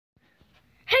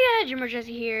Hi, Jimmer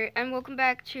Jesse here, and welcome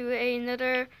back to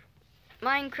another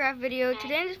Minecraft video.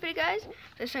 Today in this video, guys,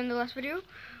 the same as the last video,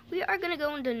 we are gonna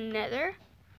go into Nether.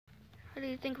 How do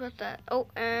you think about that? Oh,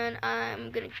 and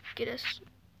I'm gonna get us.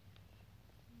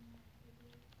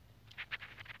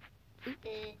 Where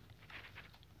did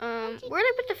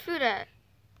I put the food at?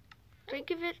 Did I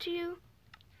give it to you?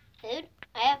 Food?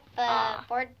 I have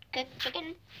 4 cooked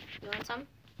chicken. You want some?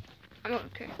 I'm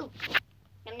okay. Ooh.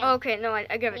 Nom, nom. Oh, okay, no, I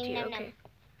gave it to you. Nom, nom. Okay.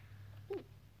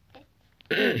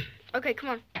 Okay. Okay, come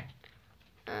on.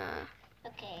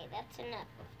 Okay, that's enough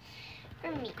for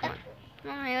me. Come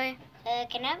on, Haley.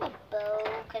 Can I have a bow?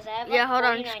 Cause I have Yeah, like hold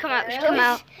on. 49 Just come out. arrows. Just come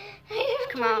out. Just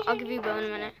come out. I'll give you a bow in a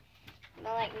minute.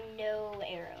 No, like no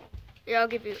arrow. Yeah, I'll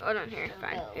give you. Hold on, here.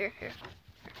 Fine. bow. Here.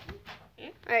 Hmm?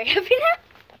 All right, happy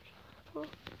now?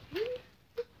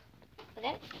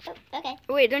 Okay. Oh, okay.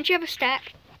 Oh, wait, don't you have a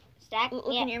stack? Stack? Look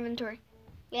Yeah. in your inventory.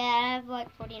 Yeah, I have like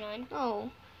 49.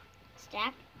 Oh.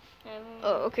 Stack?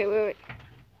 Oh, okay. Wait.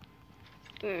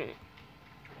 Wait a minute.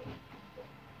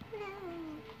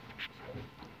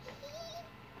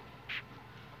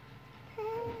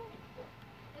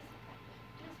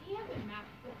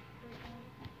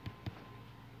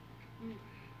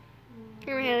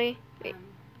 Here, Haley. Wait.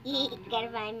 You gotta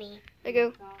find me. There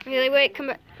you go. Haley, wait. Come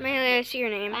back. Haley, I see your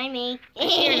name. Find me. I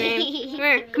see your name. Come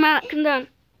here. Come out. Come down.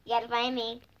 You gotta find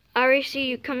me. I already see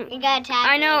you. Come. You gotta tap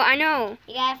I me. know.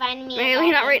 You gotta find me.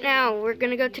 Haley, not right now. We're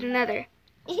gonna go to the Nether.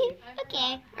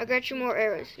 Okay. I got you more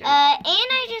arrows. And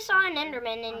I just saw an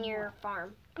Enderman in your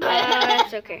farm.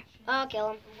 It's okay. I'll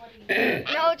kill him.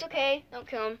 No, it's okay. Don't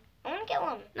kill him. I wanna kill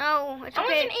him. No, it's I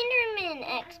okay. want some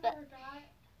Enderman X, but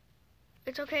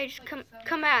It's okay. Just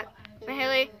come back.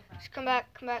 Haley, just come back.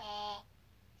 come on,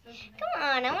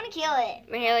 I wanna kill it.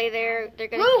 Haley, they're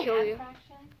gonna Woo! kill you.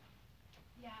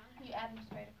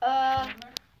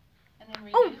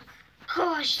 Oh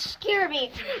gosh, scared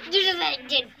me. Just like it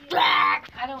did. Black.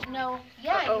 I don't know.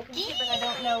 Yeah, Uh-oh. you can see, but I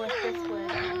don't know if this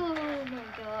would. Oh my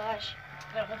gosh.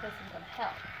 I don't know if this is gonna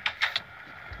help.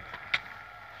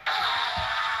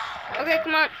 Okay,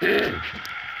 come on.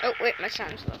 Oh wait, my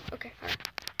sound's low. Okay, all right.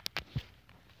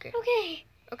 Okay.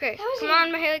 Okay, That was come it.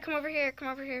 on, Haley, come over here. Come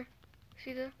over here.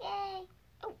 See the? Yay.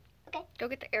 Oh, okay. Go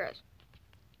get the arrows.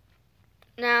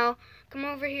 Now, come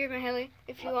over here, Haley.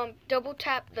 If you double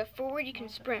tap the forward, you can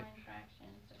sprint.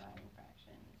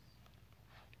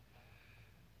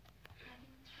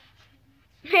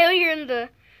 Haley, you're in the.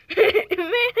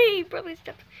 Haley, you probably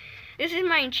stepped. This is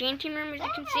my enchanting room, as you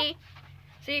can see.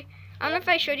 See, I don't know if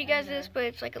I showed you guys this, but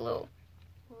it's like a little.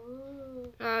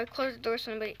 Ooh. Close the door,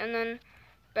 so somebody, and then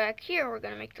back here we're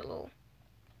gonna make the little.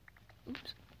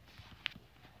 Oops.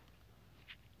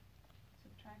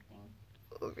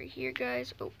 Over here,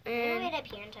 guys. Oh, I'm and gonna wait up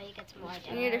here until you get some light.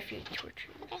 we need a few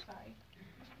torches.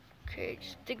 Okay,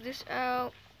 just dig this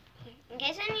out. In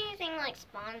case anything like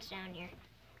spawns down here.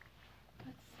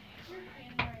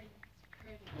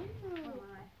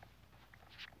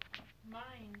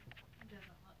 Mine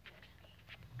doesn't look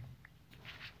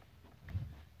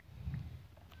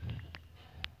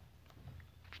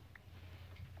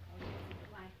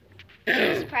good. Make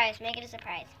it a surprise. Make it a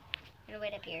surprise. I'm gonna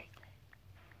wait up here.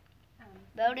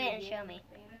 Vote it and show me.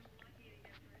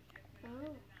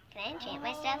 Ooh. Can I enchant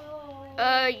my stuff?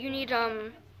 You need How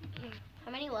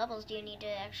many levels do you need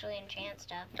to actually enchant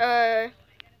stuff? you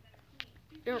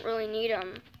don't really need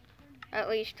at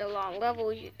least a long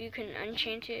level. You can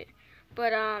enchant it,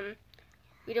 but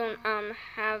we don't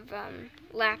have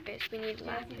lapis. We need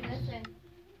lapis.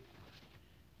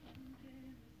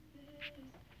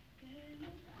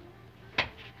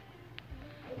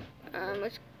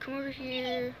 Let's come over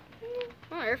here.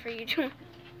 What on earth are you doing?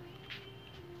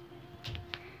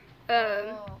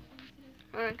 Hold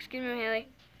on, excuse me, Haley.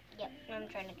 Yep, I'm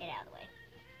trying to get out of the way.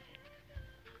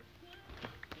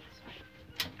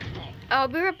 I'll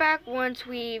be right back once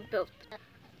we built.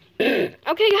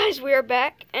 Okay, guys, we are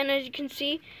back, and as you can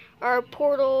see, our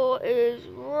portal is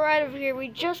right over here. We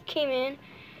just came in.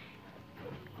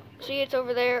 See, it's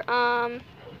over there. I'll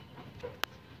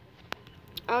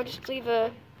just leave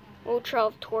a little trail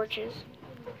of torches.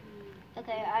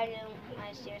 Okay, I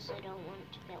seriously don't want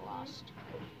to get lost.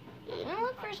 I'm gonna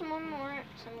look for some more.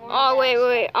 Oh,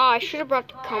 wait. Oh, I should have brought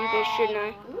the compass, shouldn't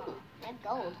I? Ooh, I have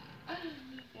gold.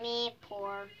 Me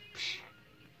poor.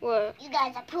 What? You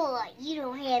guys are poor. You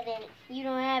don't have any.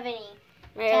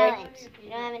 Haley, Talents. You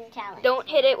don't have any talents. don't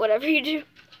hit it, whatever you do.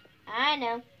 I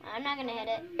know. I'm not gonna hit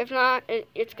it. If not,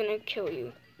 it's gonna kill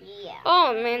you. Yeah.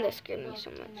 Oh, man, that scared me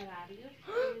so much.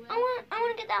 I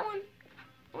want to get that one.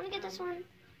 I want to get this one.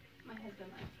 My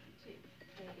husband likes it too.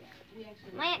 So, yeah, we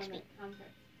actually My XP.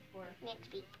 contracts for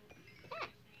XP.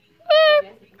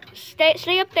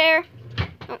 Stay up there.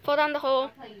 Don't fall down the hole.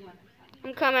 I'll tell you when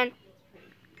I'm coming.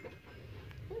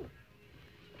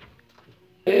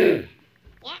 Yeah.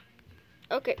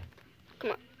 Okay.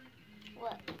 Come on.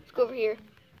 What? Let's go over here.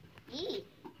 Yee.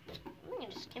 I'm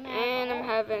gonna just skim out And the I'm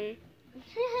hole. having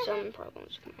some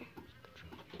problems with my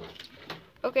control.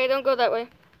 Okay, don't go that way.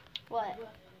 What?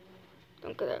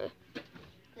 Don't go that way.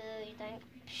 You think?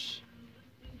 Psh.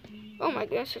 Oh my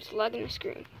goodness, it's lagging the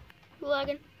screen. You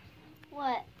lagging?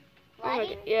 What? Oh my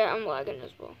Lagging? god. Yeah, I'm lagging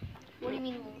as well. What do you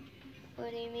mean? What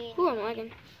do you mean? Ooh, I'm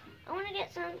lagging. I want to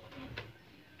get some.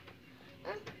 I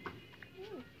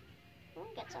want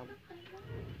to get some.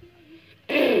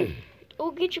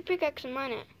 Oh, get your pickaxe and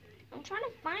mine it. I'm trying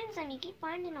to find some. You keep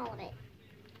finding all of it.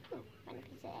 Ooh, find a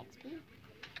piece of XP.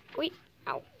 Wait.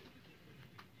 Ow.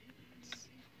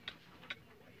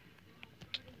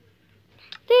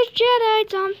 This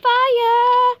Jedi's on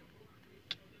fire.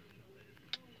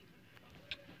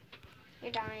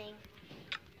 You're dying.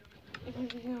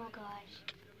 Oh gosh.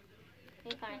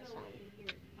 Let me find some.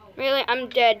 Really? I'm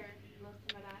dead.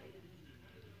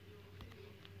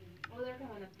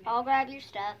 I'll grab your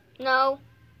stuff. No.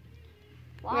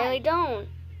 Why? Really don't.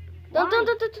 Why? Don't.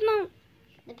 The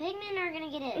pigmen are gonna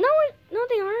get it. No,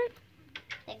 they aren't.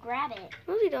 They grab it.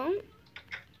 No, they don't.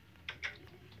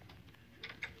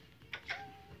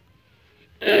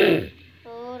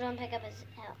 Oh, don't pick up his.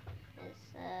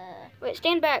 Wait,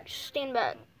 stand back. Stand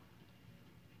back.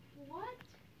 What?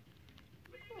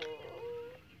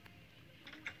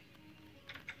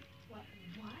 What?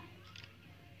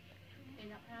 They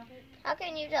don't have it? How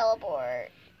can you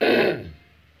teleport?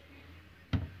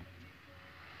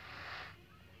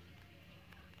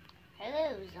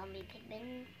 Hello, zombie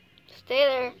pigmen. Stay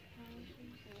there.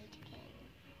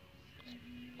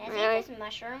 I Really? think this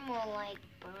mushroom will like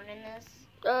burn in this.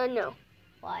 No.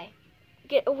 Why?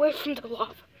 Get away from the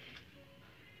lava.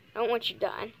 I don't want you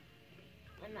dying.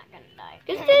 I'm not gonna die.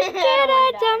 Cause I this don't wanna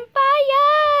Jedi's on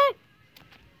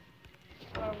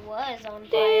fire. Or was on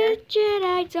fire. This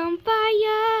Jedi's on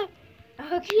fire.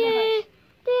 Oh Yeah.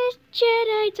 This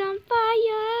Jedi's on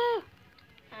fire.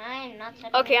 I'm not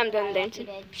touching Okay, I'm the done guy like you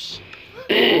dancing.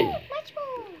 did.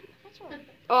 Mushroom.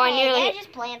 Oh, I Hey, nearly did I hit.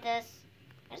 just plant this?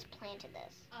 I just planted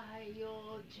this.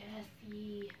 Ayo,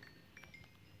 Jesse.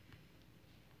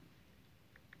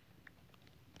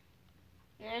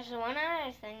 There's one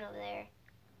other thing over there.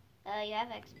 You have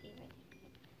XP.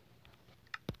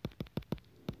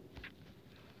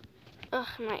 Ugh,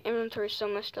 my inventory's so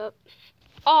messed up.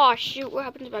 Oh shoot, what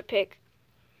happened to my pick?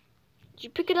 Did you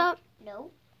pick it up?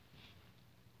 No.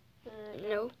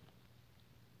 No.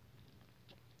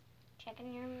 Check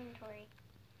in your inventory.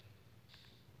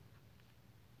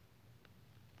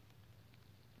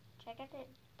 Check if it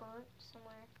burnt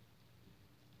somewhere.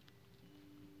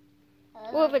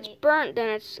 Well, if it's burnt, then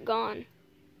it's gone.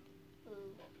 Ooh.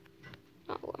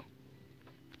 Oh well.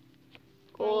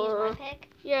 Wanna Or use my pick?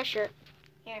 yeah, sure.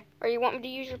 Here. Or you want me to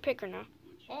use your pick or no?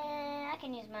 I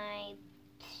can use my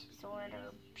sword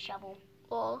or shovel.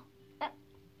 Well, Here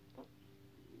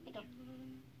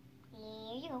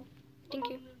you go. thank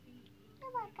you.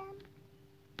 You're welcome.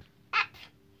 Ah.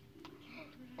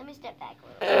 Let me step back a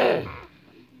little bit.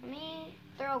 Let me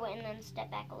throw it and then step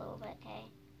back a little bit, okay?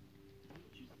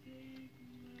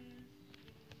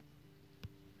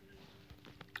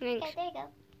 Thanks. Okay, there you go.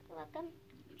 You're welcome.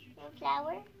 Your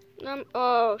flower.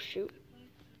 Oh shoot.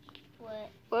 What?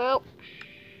 Well,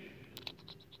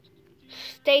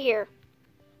 stay here.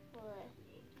 What?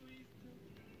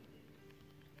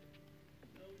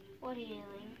 What are you doing?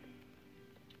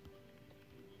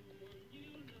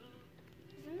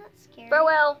 Isn't that scary?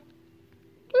 Farewell.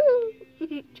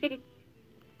 Don't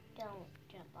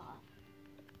jump off.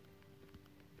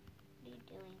 What are you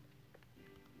doing?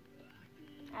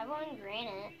 I want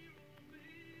granite.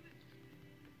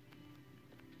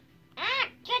 Ah!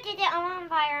 I'm on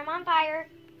fire. I'm on fire.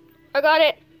 I got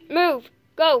it. Move.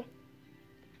 Go.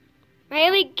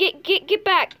 Haley, get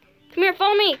back. Come here.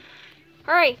 Follow me.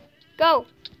 Hurry. Go.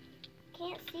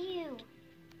 Can't see you.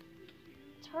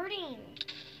 It's hurting.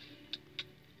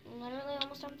 I'm literally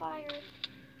almost on fire.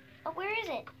 Oh, where is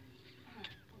it?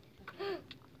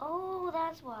 Oh,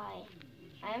 that's why.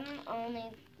 I'm only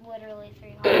literally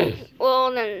 3 holes.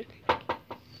 Well then,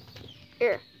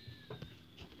 here.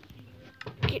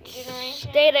 Regeneration?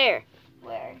 Stay there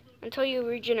Where? until you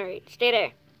regenerate. Stay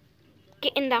there.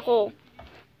 Get in that hole.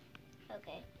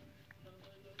 Okay.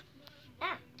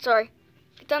 Sorry.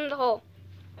 Get down the hole.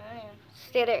 I am.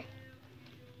 Stay there.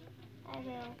 I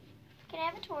will. Can I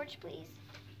have a torch, please?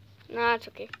 Nah, it's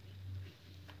okay.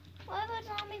 What if a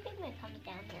zombie pigman comes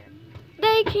down here?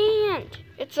 They can't.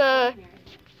 It's I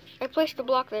placed the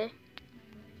block there.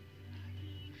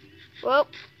 Well,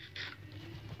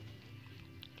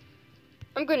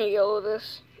 I'm gonna yellow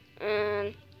this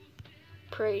and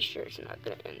pretty sure it's not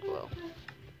gonna end well.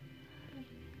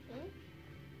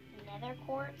 Nether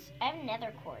quartz? I have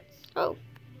nether quartz. Oh,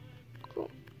 cool.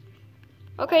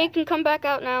 Okay, you can come back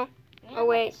out now. Yeah, Oh,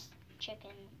 wait. Chicken.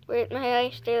 Wait,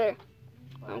 hey, stay there.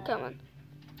 I'm What? coming.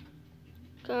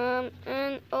 Come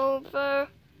in over.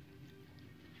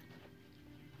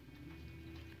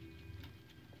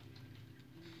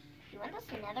 You want this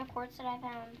nether quartz that I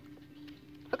found?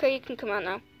 Okay, you can come out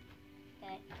now.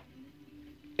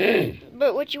 Okay.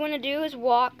 But what you want to do is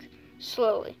walk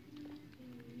slowly.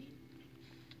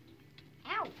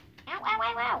 Ow! Ow, ow,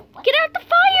 ow, ow! What? Get out the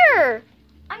fire!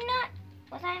 I'm not.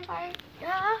 Was I on fire?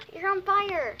 Yeah, you're on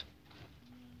fire.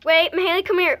 Wait, Mahaley,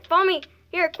 come here. Follow me.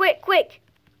 Here, quick, quick.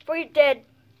 Before you're dead.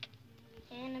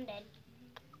 And I'm dead.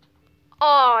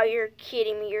 Aw, you're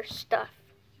kidding me. You're stuff.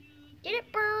 Did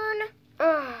it burn?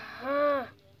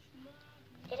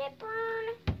 Did it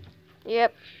burn?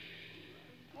 Yep.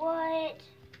 What?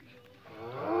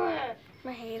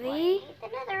 Mahaley? The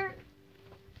nether.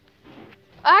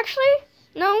 Actually,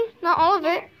 no, not all of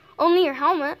it. Only your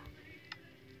helmet.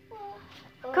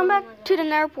 Come back to the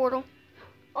nether portal.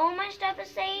 All my stuff is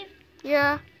safe?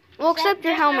 Yeah. Well, except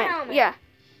your just my helmet. helmet? Yeah,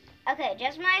 Okay,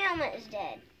 just my helmet is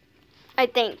dead. I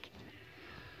think.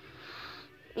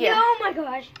 Yeah. Oh my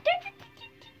gosh.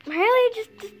 Mahaley,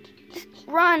 just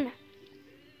run.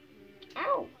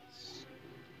 Ow.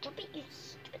 Stop it, you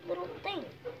stupid little thing.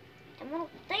 That little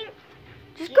thing.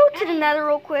 Just go to the nether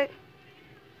real quick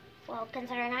Well,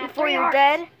 considering I have before 3 you're hearts.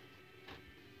 dead.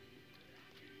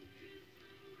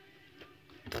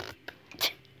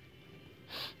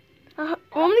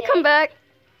 Only Okay. come back.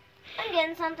 I'm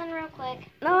getting something real quick.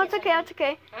 No, it's okay. It's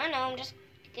okay. I know, I'm just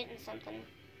getting something.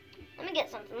 Let me get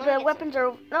something. The weapons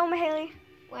are. No, Mahaley.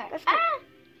 Where? that's Ah!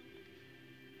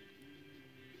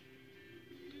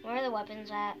 Where are the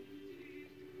weapons at?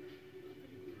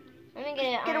 Let me get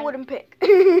it. Get a on. wooden pick.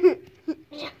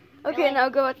 Yeah. Okay, Really? now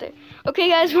go out there. Okay,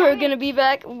 guys, we're gonna be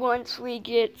back once we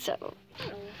get settled.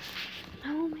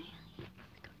 Oh, Mahaley.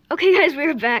 Okay, guys,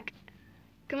 we're back.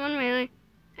 Come on, Mahaley.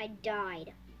 I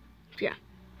died. Yeah.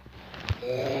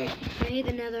 I need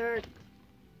the nether.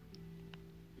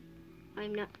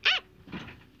 I'm not.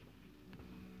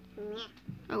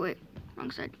 Oh wait, wrong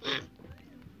side.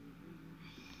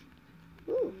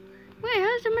 Ooh. Wait,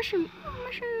 how's the mushroom? Oh,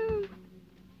 mushroom.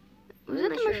 Was that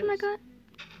the mushroom I got?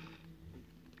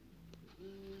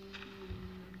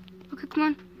 Okay, come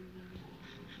on.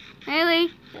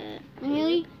 Haley.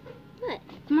 Haley. What?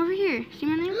 Come over here. See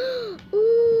my name?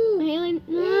 Ooh. Haley.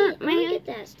 Yeah, No, let me Haley. get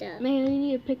that stuff. Haley, you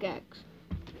need a pickaxe.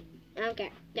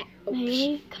 Okay. Yeah. Oh,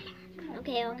 Haley, come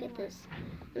okay, I'll get this.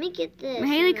 Let me get this.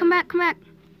 Haley, come back, come back.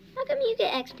 How come you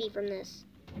get XP from this?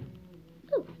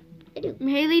 Oh, I do.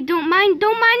 Haley, don't mind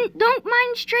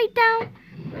straight down.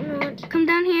 I'm not. Come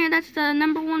down here. That's the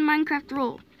 #1 Minecraft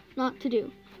rule. Not to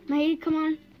do. Haley, come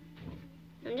on.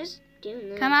 I'm just doing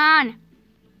this. Come on.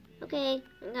 Okay,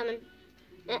 I'm coming.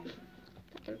 I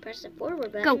can press the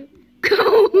forward Go. button.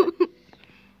 Go.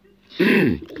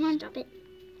 Okay, Come on. stop it.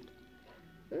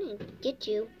 I'm gonna get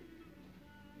you.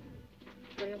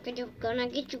 Gonna get you. Gonna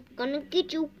get you. Gonna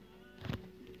get you.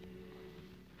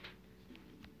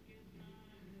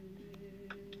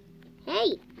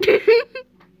 Hey.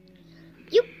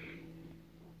 You.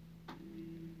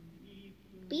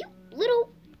 You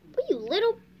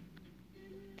little.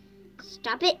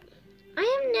 Stop it. I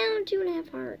have now 2.5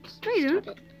 hearts. No, you Stop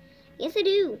don't. it. Yes, I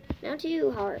do. Now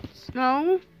 2 hearts.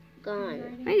 No.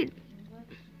 Gone. Wait.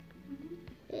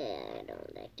 I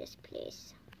don't like this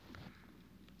place.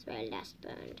 It's where I last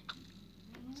burned.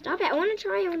 Stop it. I want to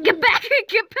try on Get you. back.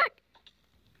 Get back.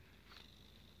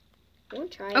 I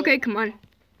want to try Okay, it. come on.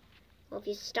 Well, if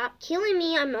you stop killing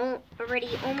me, I'm already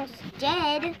almost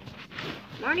dead.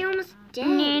 I'm already almost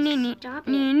dead. Stop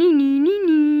it.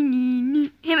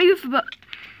 Hit me with a book.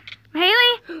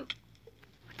 Mahaley?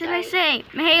 What did I say?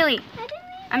 Mahaley,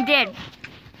 I'm dead.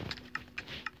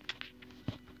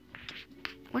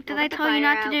 What did I Put the tell you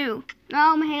fire not to out. do?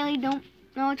 No, Mahaley, don't.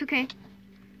 No, it's okay.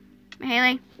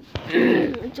 Mahaley.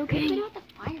 It's okay. Put out the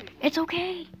fire. It's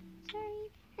okay. Sorry.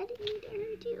 I didn't mean to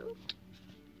hurt you.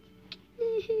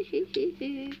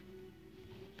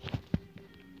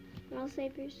 I'll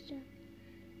save your stuff.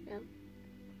 No.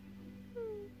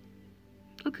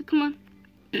 Okay, come on.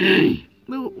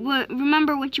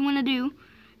 Remember what you want to do.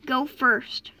 Go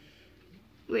first.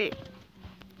 Wait,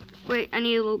 I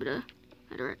need a little bit of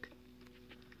rhetoric.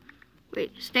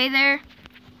 Wait, stay there.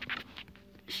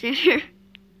 Stay there.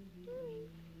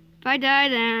 If I die,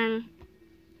 then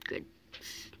good.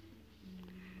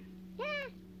 Yeah.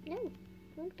 No.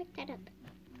 Don't pick that up.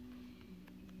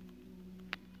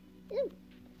 Ooh,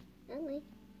 ugly.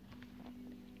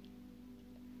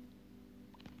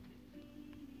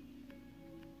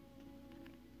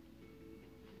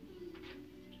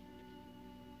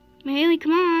 Haley,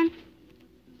 come on.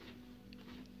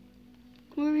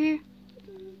 Come over here.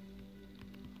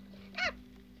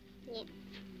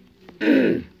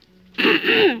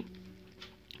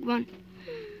 Come on.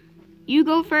 You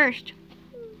go first.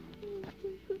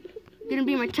 You're gonna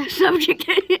be my test subject.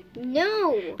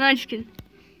 No. No, I'm just kidding.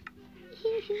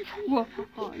 Whoa,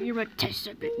 you're my test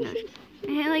subject. No.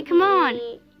 Haley, come on.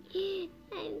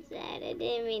 I'm sad. I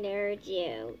didn't mean to hurt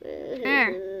you.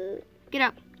 There. Get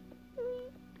up.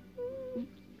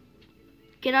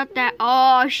 Get out that.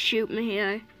 Oh, shoot,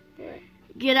 Haley.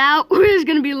 Get out or there's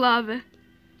gonna be lava.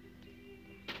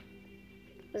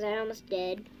 Was I almost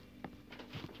dead?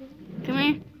 Come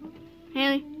here.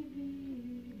 Haley.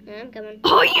 I'm coming.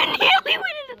 Oh, you nearly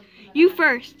went in. You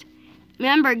first.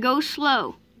 Remember, go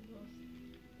slow.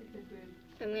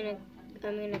 I'm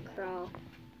gonna crawl.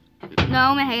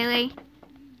 No, Mahaley.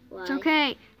 Why? It's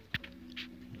okay.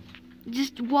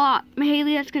 Just walk.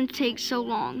 Mahaley, that's gonna take so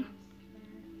long.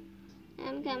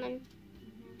 I'm coming.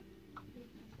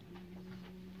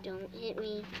 Don't hit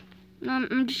me. No,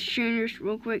 I'm just showing this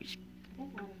real quick.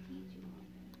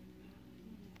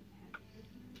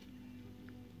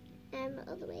 I'm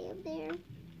all the way up there.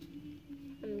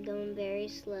 I'm going very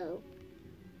slow.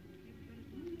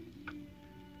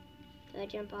 Do I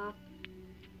jump off?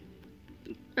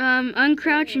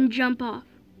 Uncrouch and jump off.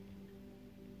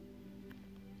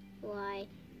 Why?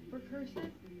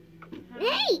 Recursive.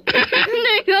 Hey!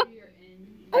 There you go.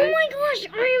 Oh my gosh!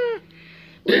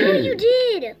 Look what you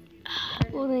did!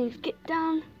 Well, then get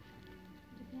down.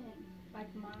 Like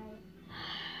in my name.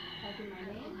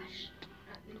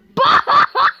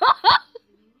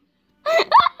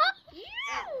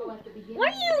 Oh, at the beginning. What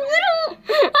are you little?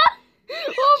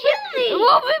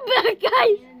 We'll be back,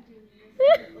 guys.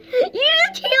 You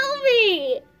just killed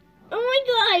me! Oh my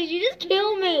gosh, you just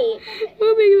killed me!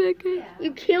 We'll be back, guys.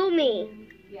 You killed me.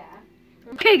 Yeah.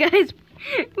 Okay, guys,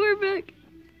 we're back.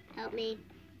 Help me.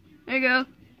 There you go.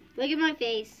 Look at my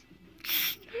face.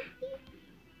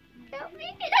 Help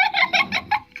me.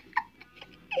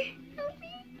 Help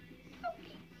me. Help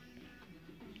me.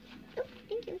 Oh,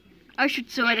 thank you. I should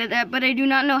so edit that, but I do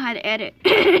not know how to edit.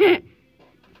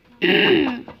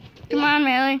 Come on,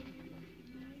 Melly.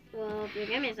 Well, if you're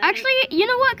gonna Actually, you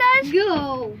know what, guys? go.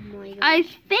 Oh my god. I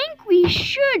think we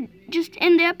should just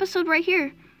end the episode right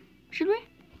here. Should we?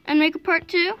 And make a part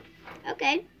 2?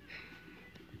 Okay.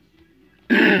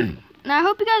 Now, I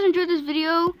hope you guys enjoyed this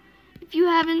video. If you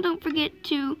haven't, don't forget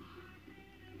to...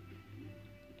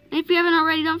 If you haven't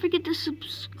already, don't forget to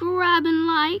subscribe and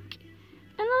like.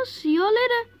 And I'll see you all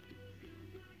later.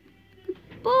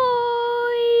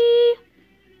 Goodbye.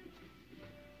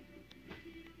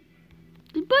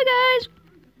 Goodbye, guys.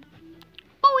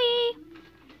 Bye.